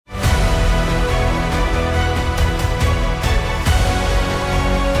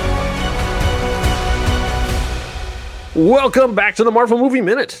Welcome back to the Marvel Movie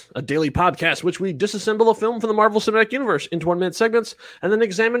Minute, a daily podcast which we disassemble a film from the Marvel Cinematic Universe into 1-minute segments and then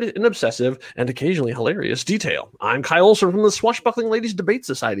examine it in obsessive and occasionally hilarious detail. I'm Kyle Olson from the Swashbuckling Ladies Debate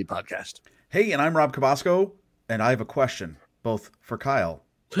Society podcast. Hey, and I'm Rob Cabasco, and I have a question, both for Kyle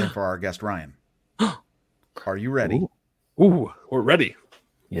and for our guest Ryan. Are you ready? Ooh, we're ready.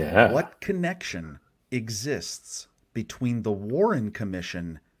 Yeah. What connection exists between the Warren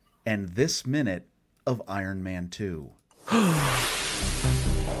Commission and this minute of Iron Man 2? Ooh.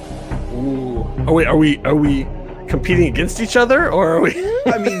 Oh wait, are we competing against each other, or are we?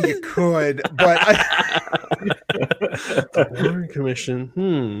 I mean, you could, but The Warren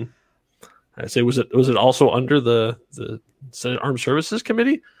Commission. I say, was it also under the Senate Armed Services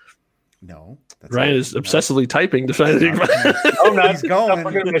Committee? No. Ryan is obsessively typing to find it. I'm not. He's going. Stop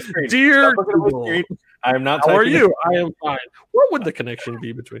looking at my screen. Dear Stop looking at my Google. screen. I'm not. How are typing you? it. I am fine. What would the connection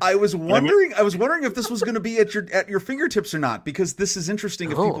be between? I was wondering if this was going to be at your fingertips or not, because this is interesting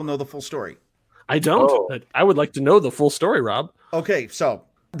if people know the full story. I don't. Oh. I would like to know the full story, Rob. Okay, so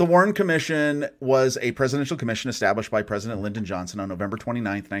the Warren Commission was a presidential commission established by President Lyndon Johnson on November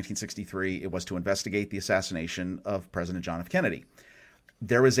 29th, 1963. It was to investigate the assassination of President John F. Kennedy.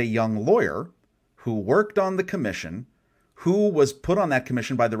 There was a young lawyer who worked on the commission, who was put on that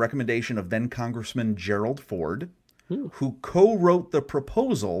commission by the recommendation of then Congressman Gerald Ford, who co-wrote the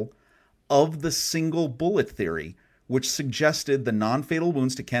proposal of the single bullet theory, which suggested the non-fatal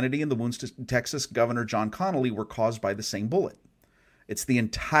wounds to Kennedy and the wounds to Texas Governor John Connally were caused by the same bullet. It's the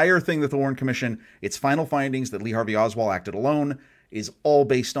entire thing that the Warren Commission, its final findings that Lee Harvey Oswald acted alone, is all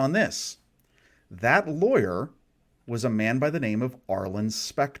based on this. That lawyer was a man by the name of Arlen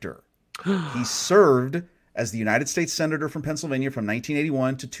Specter. He served as the United States Senator from Pennsylvania from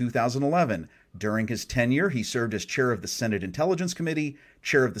 1981 to 2011. During his tenure, he served as chair of the Senate Intelligence Committee,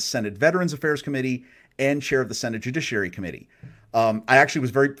 chair of the Senate Veterans Affairs Committee, and chair of the Senate Judiciary Committee. I actually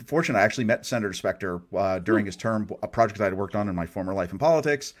was very fortunate. I actually met Senator Specter during his term, a project that I had worked on in my former life in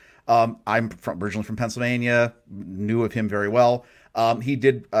politics. I'm originally from Pennsylvania, knew of him very well. He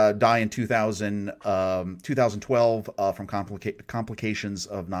did die in 2012 from complications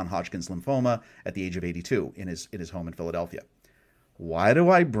of non-Hodgkin's lymphoma at the age of 82 in his home in Philadelphia. Why do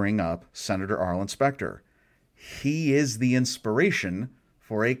I bring up Senator Arlen Specter? He is the inspiration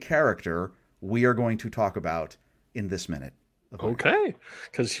for a character we are going to talk about in this minute. Okay,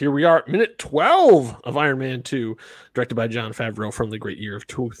 because here we are, minute 12 of Iron Man 2, directed by Jon Favreau from the great year of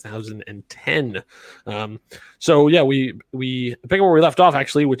 2010. So yeah, we pick up where we left off,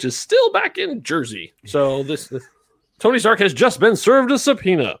 actually, which is still back in Jersey. So this Tony Stark has just been served a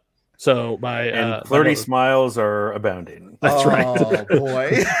subpoena. So and flirty smiles are abounding. That's right. Oh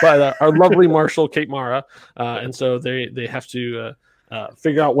boy! By our lovely Marshal Kate Mara, and so they have to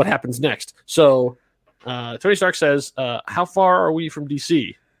figure out what happens next. So. Tony Stark says, how far are we from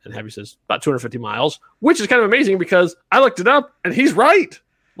DC? And Happy says, about 250 miles, which is kind of amazing because I looked it up and he's right.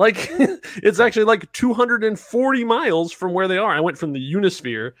 Like, it's actually like 240 miles from where they are. I went from the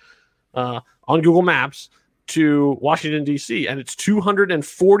Unisphere on Google Maps to Washington, D.C., and it's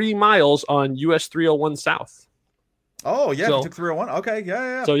 240 miles on US 301 South. Oh, yeah, So- he took 301. Okay,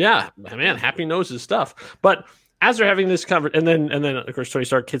 yeah. So, yeah, man, Happy knows his stuff. But as they're having this conversation, and then of course Tony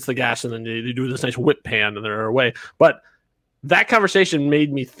Stark hits the gas, and then they do this nice whip pan, and they're away. But that conversation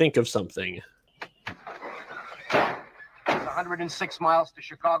made me think of something. It's 106 miles to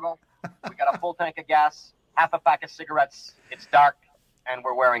Chicago. We got a full tank of gas, half a pack of cigarettes. It's dark, and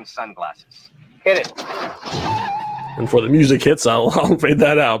we're wearing sunglasses. Hit it. And before the music hits, I'll fade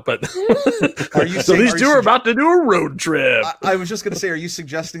that out. But so these two are about to do a road trip. I was just going to say, are you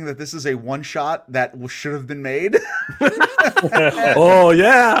suggesting that this is a one shot that should have been made? Oh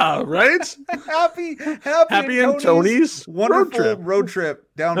yeah, right. Happy and Tony's wonderful road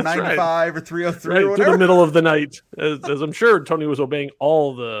trip down That's 95 or 303 Right, or to whatever. the middle of the night, as I'm sure Tony was obeying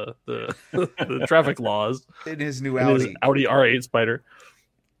all the traffic laws in his new in his Audi. Audi R8 Spider.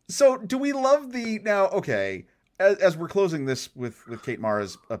 So do we love the now? Okay, as we're closing this with Kate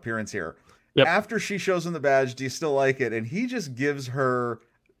Mara's appearance here, Yep. after she shows him the badge, do you still like it? And he just gives her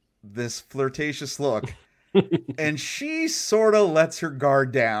this flirtatious look, and she sort of lets her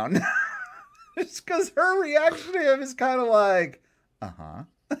guard down. Just because her reaction to him is kind of like, I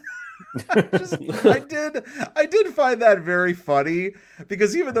did find that very funny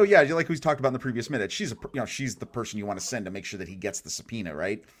because even though, yeah, like we talked about in the previous minute, she's the person you want to send to make sure that he gets the subpoena,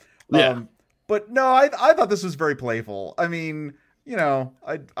 right? Yeah. But no, I thought this was very playful. I mean,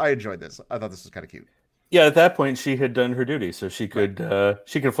 I enjoyed this. I thought this was kind of cute. Yeah, at that point she had done her duty, so she could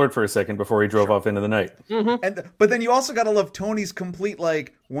flirt for a second before he drove off into the night. Mm-hmm. But then you also got to love Tony's complete,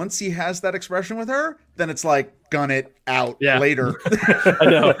 like, once he has that expression with her, then it's like, gun it out later. I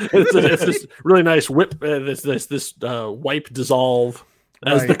know. It's this really nice whip, this wipe dissolve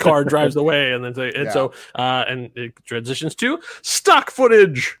as the car drives away, and then and it transitions to stock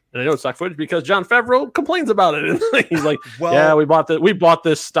footage. And I know it's stock footage because Jon Favreau complains about it. And he's like, we bought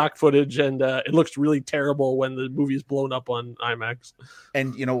this stock footage, and it looks really terrible when the movie is blown up on IMAX.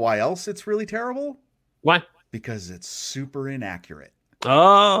 And you know why else it's really terrible? Why? Because it's super inaccurate.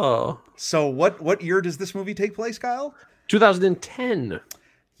 Oh. So what year does this movie take place, Kyle? 2010.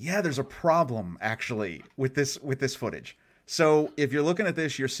 Yeah, there's a problem actually with this footage. So if you're looking at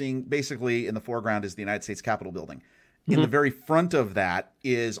this, you're seeing basically in the foreground is the United States Capitol building. In the very front of that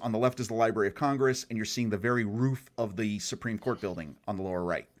is, on the left is the Library of Congress, and you're seeing the very roof of the Supreme Court building on the lower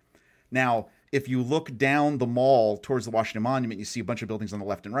right. Now, if you look down the mall towards the Washington Monument, you see a bunch of buildings on the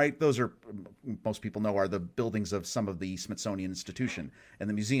left and right. Those are, most people know, are the buildings of some of the Smithsonian Institution and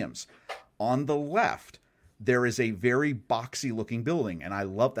the museums. On the left, there is a very boxy looking building, and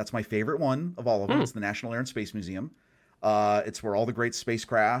that's my favorite one of all of them. It's the National Air and Space Museum. It's where all the great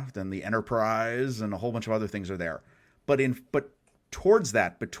spacecraft and the Enterprise and a whole bunch of other things are there. But towards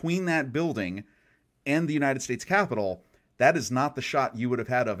that, between that building and the United States Capitol, that is not the shot you would have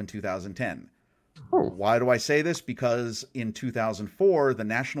had of in 2010. Why do I say this? Because in 2004, the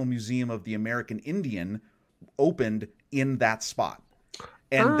National Museum of the American Indian opened in that spot.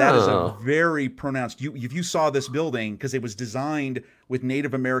 And that is a very pronounced, if you saw this building, because it was designed with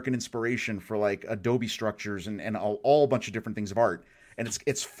Native American inspiration for like adobe structures and all bunch of different things of art. And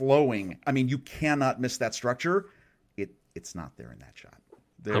it's flowing. I mean, you cannot miss that structure. It's not there in that shot.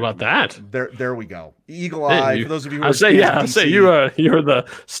 How about that? There we go. Eagle Eye. For those of you who I'll say you're the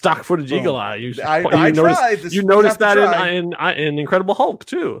stock footage Eagle Eye. You noticed that in Incredible Hulk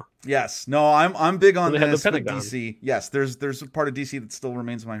too. Yes. No, I'm big on this with DC. Yes, there's a part of DC that still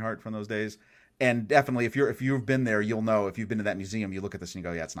remains in my heart from those days. And definitely, if you've been there, you'll know. If you've been to that museum, you look at this and you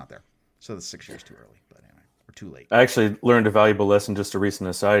go, yeah, it's not there. So that's 6 years too early. But anyway, or too late. I actually learned a valuable lesson. Just a recent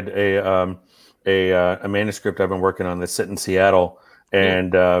aside, a manuscript I've been working on that's set in Seattle.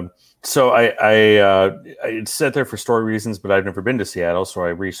 And so I sat there for story reasons, but I've never been to Seattle. So I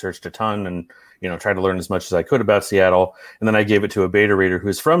researched a ton and, tried to learn as much as I could about Seattle. And then I gave it to a beta reader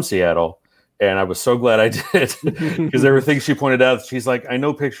who's from Seattle. And I was so glad I did because everything she pointed out, she's like, I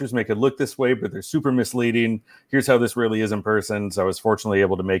know pictures make it look this way, but they're super misleading. Here's how this really is in person. So I was fortunately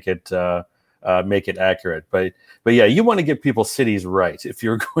able to make it accurate. But yeah, you want to give people cities right if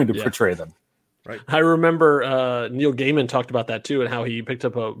you're going to portray them. Right. I remember Neil Gaiman talked about that too, and how he picked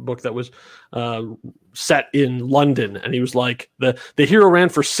up a book that was set in London, and he was like, the hero ran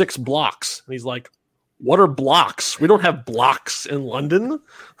for 6 blocks, and he's like, what are blocks? We don't have blocks in London.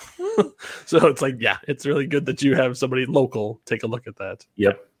 So it's like, yeah, it's really good that you have somebody local take a look at that.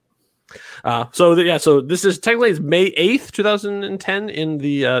 Yep. So this is technically May 8th, 2010 in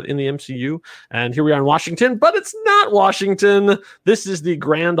the MCU, and here we are in Washington, but it's not Washington. This is the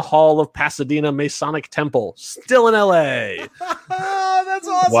Grand Hall of Pasadena Masonic Temple, still in LA. That's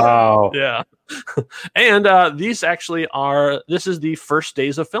awesome. Wow. Yeah. And this is the first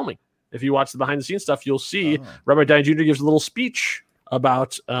days of filming. If you watch the behind the scenes stuff, you'll see Robert Downey Jr. gives a little speech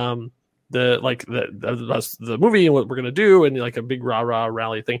about the movie and what we're gonna do, and like a big rah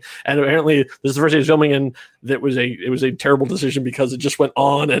rally thing. And apparently this is the first day of filming, and it was a terrible decision because it just went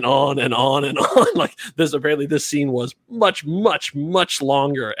on and on and on and on. Like this scene was much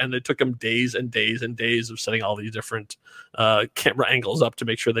longer, and it took them days and days and days of setting all these different camera angles up to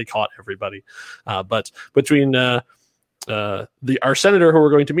make sure they caught everybody. But between our senator, who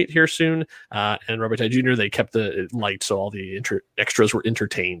we're going to meet here soon, and Robert Downey Jr., they kept the light, so all the extras were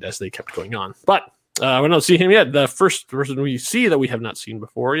entertained as they kept going on. But we don't see him yet. The first person we see that we have not seen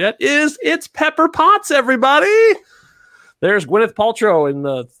before yet it's Pepper Potts. Everybody, there's Gwyneth Paltrow in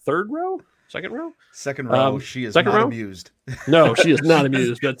the second row. She is not amused. No, she is not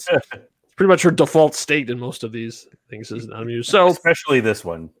amused. That's pretty much her default state in most of these things, is not amused. So especially this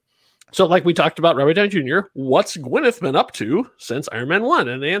one. So like we talked about Robert Downey Jr., what's Gwyneth been up to since Iron Man 1?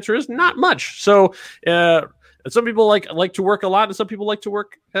 And the answer is not much. So some people like to work a lot, and some people like to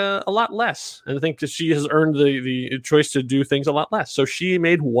work a lot less. And I think that she has earned the choice to do things a lot less. So she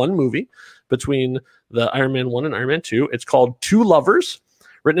made one movie between the Iron Man 1 and Iron Man 2. It's called Two Lovers,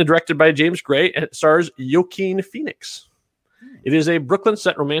 written and directed by James Gray, and it stars Joaquin Phoenix. It is a Brooklyn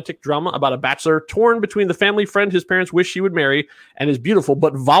set romantic drama about a bachelor torn between the family friend his parents wish he would marry and his beautiful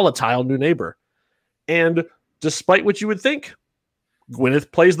but volatile new neighbor. And despite what you would think,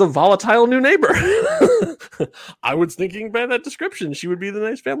 Gwyneth plays the volatile new neighbor. I was thinking by that description, she would be the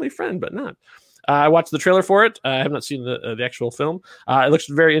nice family friend, but not. I watched the trailer for it. I have not seen the actual film. It looks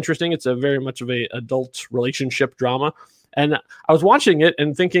very interesting. It's a very much of a adult relationship drama. And I was watching it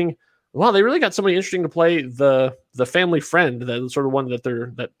and thinking, wow, they really got somebody interesting to play the family friend, the sort of one that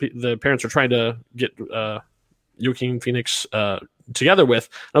the parents are trying to get Joaquin Phoenix together with.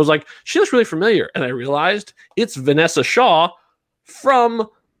 And I was like, she looks really familiar. And I realized it's Vanessa Shaw from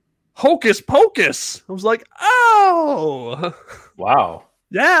Hocus Pocus. I was like, oh. Wow.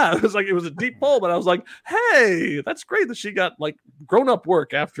 Yeah, it was a deep pull, but I was like, hey, that's great that she got like grown-up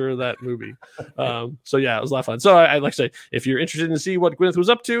work after that movie. So yeah, it was a lot of fun. So I like to say, if you're interested to see what Gwyneth was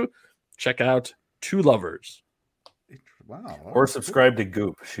up to, check out Two Lovers. Wow. Or subscribe to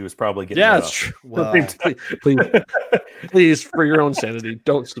Goop. She was probably getting it's true. Wow. Please, for your own sanity,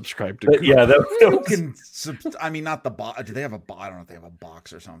 don't subscribe to Goop. Yeah, I mean, not the box. Do they have a box? I don't know if they have a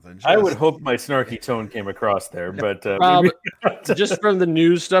box or something. I would hope my snarky tone came across there, but just from the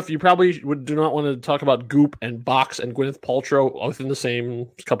news stuff, you probably do not want to talk about Goop and Box and Gwyneth Paltrow within the same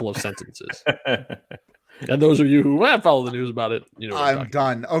couple of sentences. And those of you who have followed the news about it, you know, I'm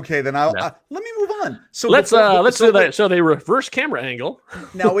done. Okay, then let me move on. So let's do that. So they reverse camera angle.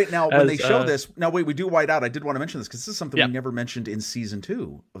 Now wait, when they show this, we do white out. I did want to mention this because this is something we never mentioned in season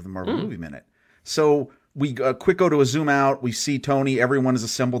 2 of the Marvel Movie Minute. So we quick go to a zoom out. We see Tony. Everyone is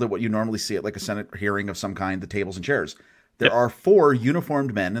assembled at what you normally see at like a Senate hearing of some kind, the tables and chairs. There are 4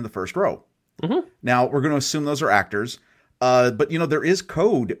 uniformed men in the first row. Mm-hmm. Now we're going to assume those are actors. But, there is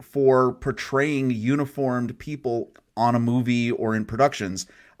code for portraying uniformed people on a movie or in productions.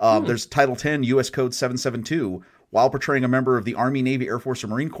 There's Title 10, U.S. Code 772. While portraying a member of the Army, Navy, Air Force, or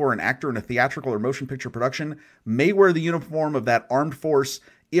Marine Corps, an actor in a theatrical or motion picture production may wear the uniform of that armed force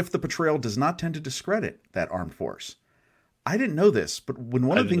if the portrayal does not tend to discredit that armed force. I didn't know this, but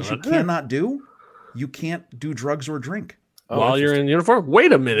one of the things you cannot do, you can't do drugs or drink. While you're in uniform?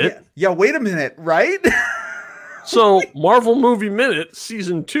 Wait a minute. Yeah, wait a minute, right? So, Marvel Movie Minute,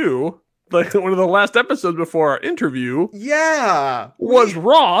 Season 2, like one of the last episodes before our interview, was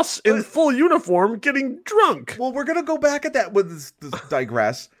Ross in full uniform getting drunk. Well, we're going to go back at that with this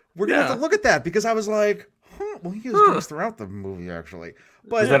digress. We're going to have to look at that because I was like, well, he has drinks throughout the movie, actually.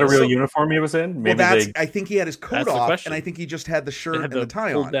 But is that a real uniform he was in? Maybe I think he had his coat off, and I think he just had the shirt and the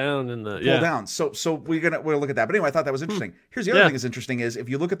tie on. Pulled down. So we'll look at that. But anyway, I thought that was interesting. Here's the other thing that's interesting is if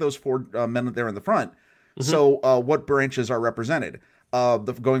you look at those 4 men there in the front, so what branches are represented?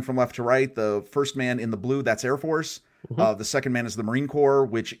 Going from left to right, the first man in the blue, that's Air Force. The second man is the Marine Corps,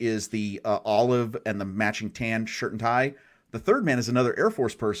 which is the olive and the matching tan shirt and tie. The third man is another Air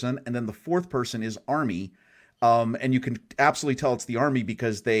Force person. And then the fourth person is Army. And you can absolutely tell it's the Army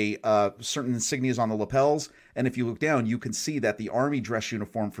because they certain insignias on the lapels. And if you look down, you can see that the Army dress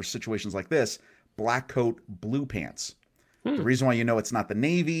uniform for situations like this, black coat, blue pants. The reason why you know it's not the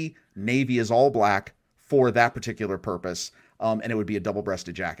Navy is all black for that particular purpose, and it would be a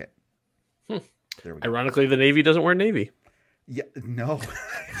double-breasted jacket. There we go. Ironically, the Navy doesn't wear navy. Yeah, no.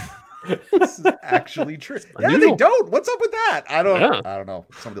 This is actually true. Yeah, they don't. What's up with that? I don't know.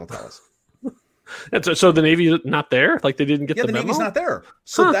 Somebody will tell us. And so the Navy is not there? Like they didn't get the memo? Navy's not there.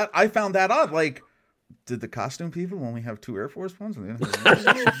 So that I found that odd. Like, did the costume people only have 2 Air Force ones?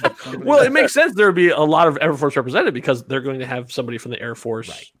 Well, it makes sense. There would be a lot of Air Force represented because they're going to have somebody from the Air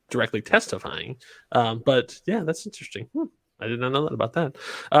Force directly testifying. But yeah, that's interesting. I did not know that about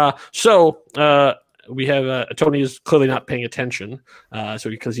that. So we have Tony is clearly not paying attention. So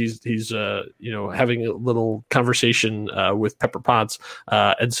because he's having a little conversation with Pepper Potts,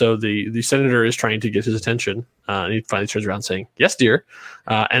 and so the senator is trying to get his attention. And he finally turns around saying, "Yes, dear."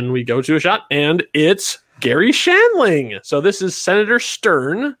 And we go to a shot, and it's Gary Shandling. So this is Senator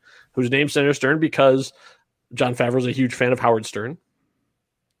Stern, who's named Senator Stern because Jon Favreau is a huge fan of Howard Stern.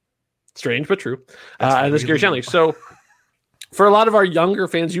 Strange, but true. And this is Gary Shandling. So for a lot of our younger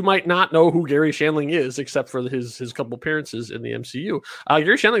fans, you might not know who Gary Shandling is, except for his couple appearances in the MCU.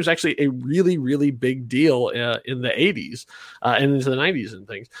 Gary Shandling was actually a really, really big deal in the 80s and into the 90s and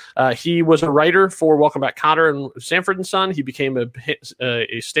things. He was a writer for Welcome Back, Kotter and Sanford & Son. He became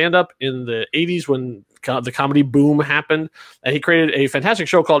a stand-up in the 80s when the comedy boom happened, and he created a fantastic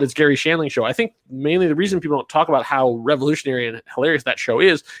show called It's Gary Shandling Show. I think mainly the reason people don't talk about how revolutionary and hilarious that show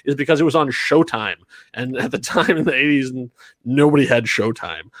is because it was on Showtime. And at the time in the 80s and nobody had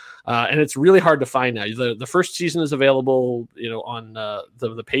Showtime. And it's really hard to find now. The first season is available, on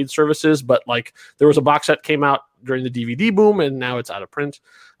the paid services, but like there was a box set came out during the DVD boom, and now it's out of print.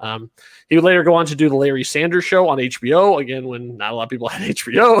 He would later go on to do the Larry Sanders Show on HBO, again, when not a lot of people had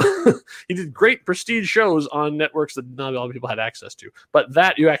HBO. He did great prestige shows on networks that not a lot of people had access to, but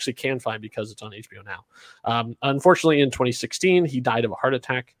that you actually can find because it's on HBO now. Unfortunately, in 2016, he died of a heart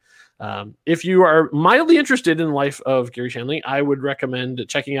attack. If you are mildly interested in the life of Gary Shandling, I would recommend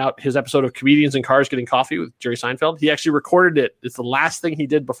checking out his episode of Comedians in Cars Getting Coffee with Jerry Seinfeld. He actually recorded it. It's the last thing he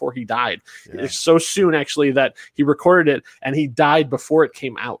did before he died. Yeah. It's so soon, actually, that he recorded it and he died before it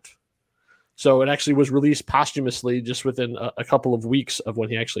came out. So it actually was released posthumously just within a couple of weeks of when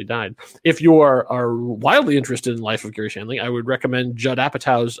he actually died. If you are wildly interested in the life of Gary Shandling, I would recommend Judd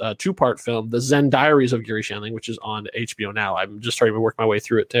Apatow's two-part film, The Zen Diaries of Gary Shandling, which is on HBO now. I'm just starting to work my way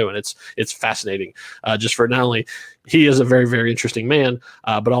through it too, and it's fascinating. Just for not only he is a very, very interesting man,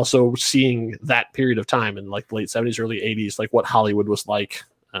 but also seeing that period of time in like the late 70s, early 80s, like what Hollywood was like.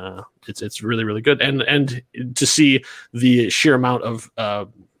 It's really, really good, and to see the sheer amount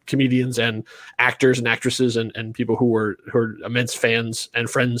of comedians and actors and actresses and people who are immense fans and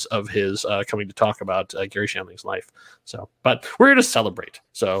friends of his coming to talk about Gary Shandling's life. So, but we're here to celebrate.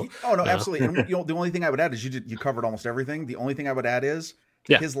 So, absolutely. And the only thing I would add is you covered almost everything. The only thing I would add is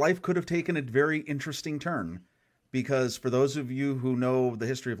his life could have taken a very interesting turn, because for those of you who know the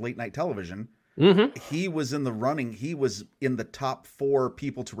history of late night television, he was in the running. He was in the top 4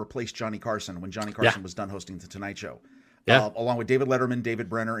 people to replace Johnny Carson when Johnny Carson was done hosting The Tonight Show. Along with David Letterman, David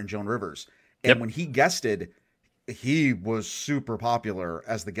Brenner, and Joan Rivers. And when he guested, he was super popular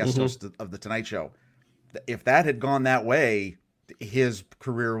as the guest host of The Tonight Show. If that had gone that way, his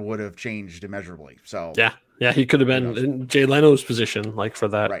career would have changed immeasurably. So yeah, he could have been in Jay Leno's position, like for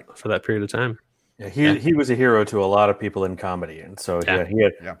that period of time. Yeah, he was a hero to a lot of people in comedy, and so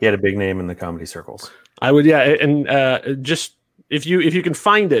he had a big name in the comedy circles. I would, and just. If you can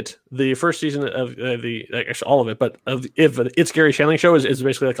find it, the first season of actually all of it, but if It's Gary Shandling Show is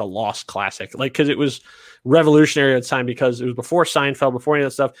basically like a lost classic, like because it was revolutionary at the time, because it was before Seinfeld, before any of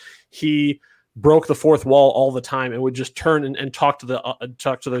that stuff. He broke the fourth wall all the time and would just turn and talk to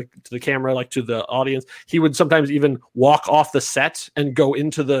the camera, like to the audience. He would sometimes even walk off the set and go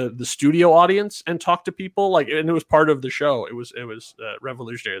into the studio audience and talk to people, like, and it was part of the show. It was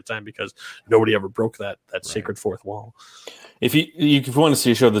revolutionary at the time because nobody ever broke that sacred fourth wall. If you want to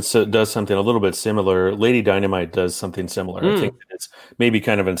see a show that does something a little bit similar, Lady Dynamite does something similar. I think it's maybe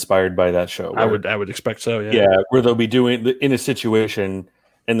kind of inspired by that show. I would expect so. Yeah, where they'll be doing in a situation,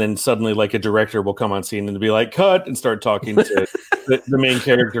 and then suddenly, like, a director will come on scene and be like, "Cut," and start talking to the main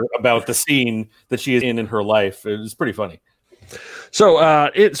character about the scene that she is in her life. It was pretty funny. So,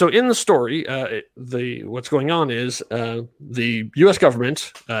 in the story, what's going on is the U.S.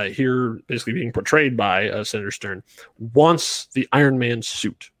 government, here basically being portrayed by Senator Stern, wants the Iron Man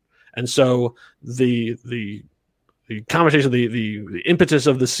suit, and so the conversation, the impetus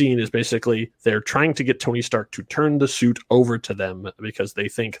of the scene is basically they're trying to get Tony Stark to turn the suit over to them because they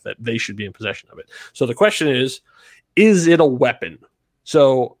think that they should be in possession of it. So the question is it a weapon?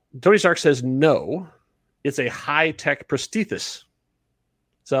 So Tony Stark says no, it's a high-tech prosthesis.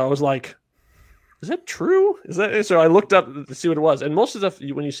 So I was like, is that true? So I looked up to see what it was. And most of the stuff,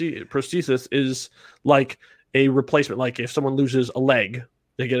 when you see prosthesis, is like a replacement. Like if someone loses a leg,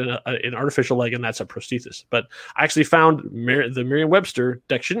 they get an artificial leg, and that's a prosthesis. But I actually found the Merriam-Webster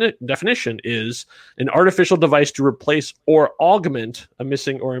definition is an artificial device to replace or augment a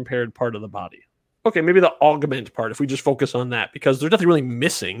missing or impaired part of the body. Okay, maybe the augment part, if we just focus on that, because there's nothing really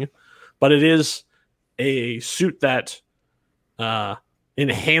missing, but it is a suit that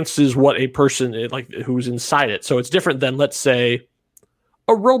enhances what a person like who's inside it. So it's different than, let's say,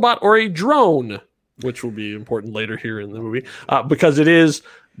 a robot or a drone, which will be important later here in the movie, because it is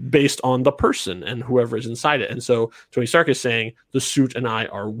based on the person and whoever is inside it. And so Tony Stark is saying the suit and I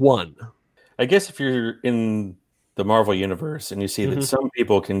are one. I guess if you're in the Marvel universe and you see that some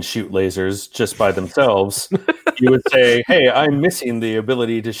people can shoot lasers just by themselves, you would say, hey, I'm missing the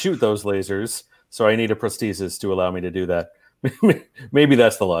ability to shoot those lasers, so I need a prosthesis to allow me to do that. Maybe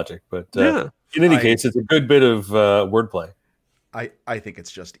that's the logic, but in any case, it's a good bit of wordplay. I think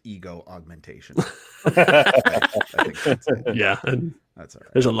it's just ego augmentation. I think that's all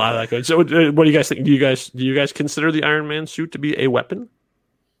right. There's a lot of that going. So, what do you guys think? Do you guys consider the Iron Man suit to be a weapon?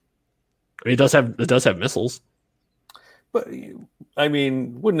 I mean, it does have missiles. But I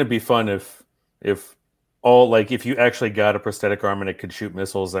mean, wouldn't it be fun if if you actually got a prosthetic arm and it could shoot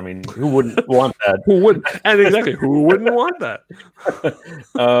missiles? I mean, who wouldn't want that? Who wouldn't want that?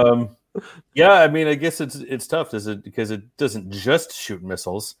 Yeah, I mean, I guess it's tough, because it doesn't just shoot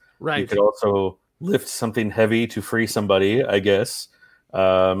missiles. Right. You could also lift something heavy to free somebody, I guess.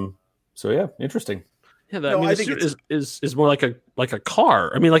 So yeah, interesting. Yeah, the suit is more like a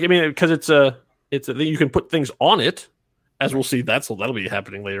car. I mean, because it's a thing you can put things on it, as we'll see. That'll be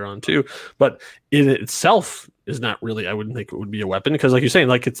happening later on too. But in itself is not really. I wouldn't think it would be a weapon, because, like you're saying,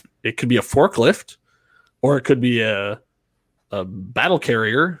 like it could be a forklift, or it could be a battle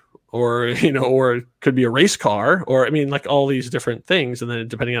carrier, or or it could be a race car, or like all these different things, and then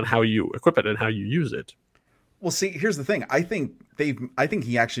depending on how you equip it and how you use it. Well, see, here's the thing. I think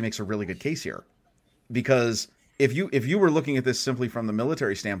he actually makes a really good case here, because if you were looking at this simply from the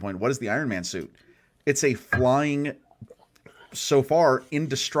military standpoint, what is the Iron Man suit? It's a flying, so far,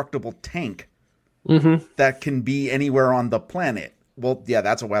 indestructible tank that can be anywhere on the planet. Well, yeah,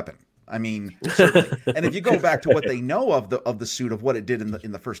 that's a weapon. I mean, certainly. And if you go back to what they know of the suit, of what it did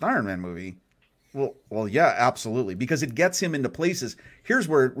in the first Iron Man movie, well, yeah, absolutely, because it gets him into places. Here's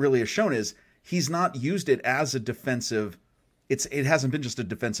where it really is shown is he's not used it as a defensive. It hasn't been just a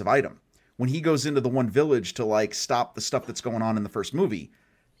defensive item. When he goes into the one village to stop the stuff that's going on in the first movie,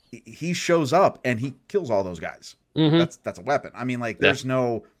 he shows up and he kills all those guys. That's a weapon. I mean, there's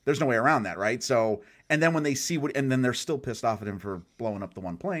no way around that, right? So, and then when they see and then they're still pissed off at him for blowing up the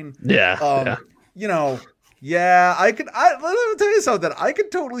one plane. Yeah. Let me tell you something. I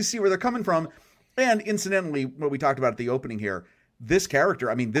could totally see where they're coming from. And incidentally, what we talked about at the opening here, this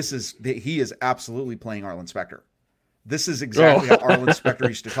character, I mean, he is absolutely playing Arlen Specter. This is exactly how Arlen Specter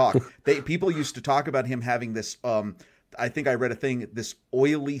used to talk. People used to talk about him having this, I think I read a thing, this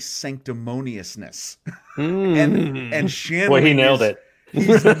oily sanctimoniousness. And Shannon. Well, he nailed it.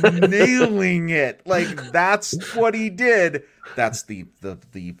 He's nailing it. That's what he did. That's the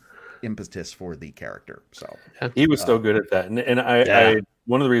impetus for the character. So he was so good at that. And I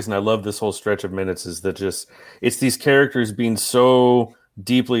one of the reasons I love this whole stretch of minutes is that it's these characters being so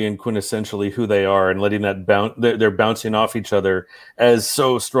deeply and quintessentially who they are, and letting that they're bouncing off each other as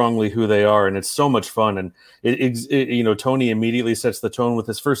so strongly who they are, and it's so much fun. And Tony immediately sets the tone with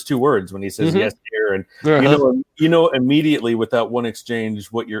his first two words when he says yes here, and immediately with that one exchange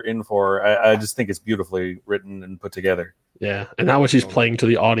what you're in for. I just think it's beautifully written and put together. Yeah, and how much he's playing to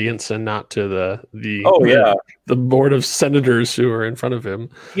the audience and not to the board of senators who are in front of him.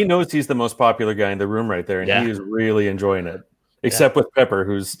 He knows he's the most popular guy in the room right there, and he is really enjoying it. Except with Pepper,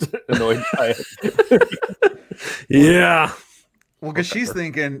 who's annoyed by it. Yeah. Well, because she's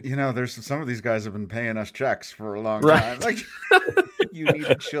thinking, there's some of these guys have been paying us checks for a long time. You need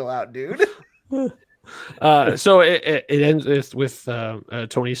to chill out, dude. So it ends with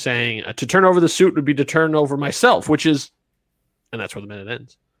Tony saying, to turn over the suit would be to turn over myself, and that's where the minute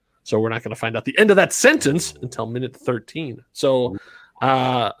ends. So we're not going to find out the end of that sentence until minute 13. So,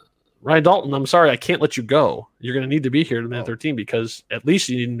 Ryan Dalton, I'm sorry, I can't let you go. You're going to need to be here to minute 13, because at least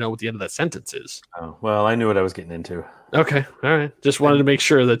you need to know what the end of that sentence is. Oh, well, I knew what I was getting into. Okay, all right. Just wanted to make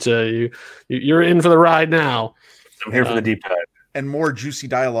sure that you're in for the ride now. I'm here for the deep dive. And more juicy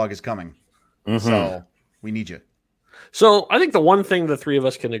dialogue is coming. So we need you. So I think the one thing the three of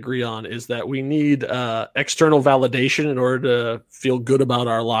us can agree on is that we need external validation in order to feel good about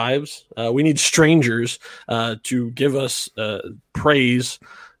our lives. We need strangers to give us praise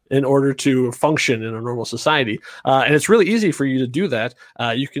in order to function in a normal society. And it's really easy for you to do that.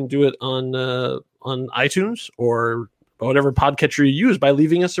 You can do it on iTunes or whatever podcatcher you use by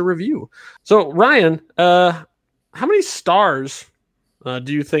leaving us a review. So, Ryan, how many stars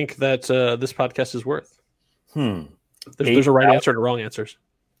do you think that this podcast is worth? There's a right answer and a wrong answers.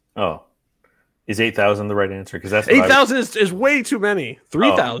 Oh. Is 8,000 the right answer? Because that's 8,000 is way too many.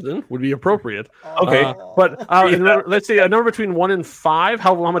 3,000 would be appropriate. Okay, but let's say a number between 1 and 5.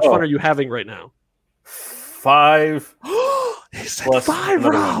 How much fun are you having right now? 5. He said 5,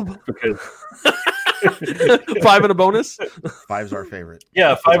 Rob. Because 5 and a bonus. 5's our favorite.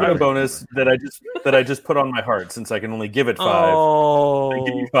 Yeah, 5 and a bonus that I just put on my heart, since I can only give it 5. Oh. I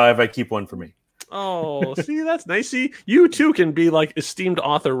give you 5. I keep 1 for me. Oh, see, that's nice. See, you too can be like esteemed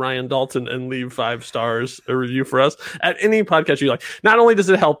author Ryan Dalton and leave 5 stars a review for us at any podcast you like. Not only does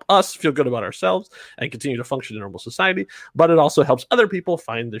it help us feel good about ourselves and continue to function in normal society, but it also helps other people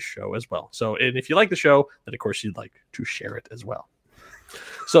find this show as well. So, and if you like the show, then of course you'd like to share it as well.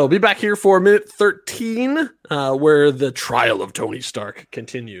 So be back here for minute 13, where the trial of Tony Stark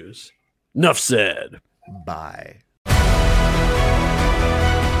continues. Enough said. Bye.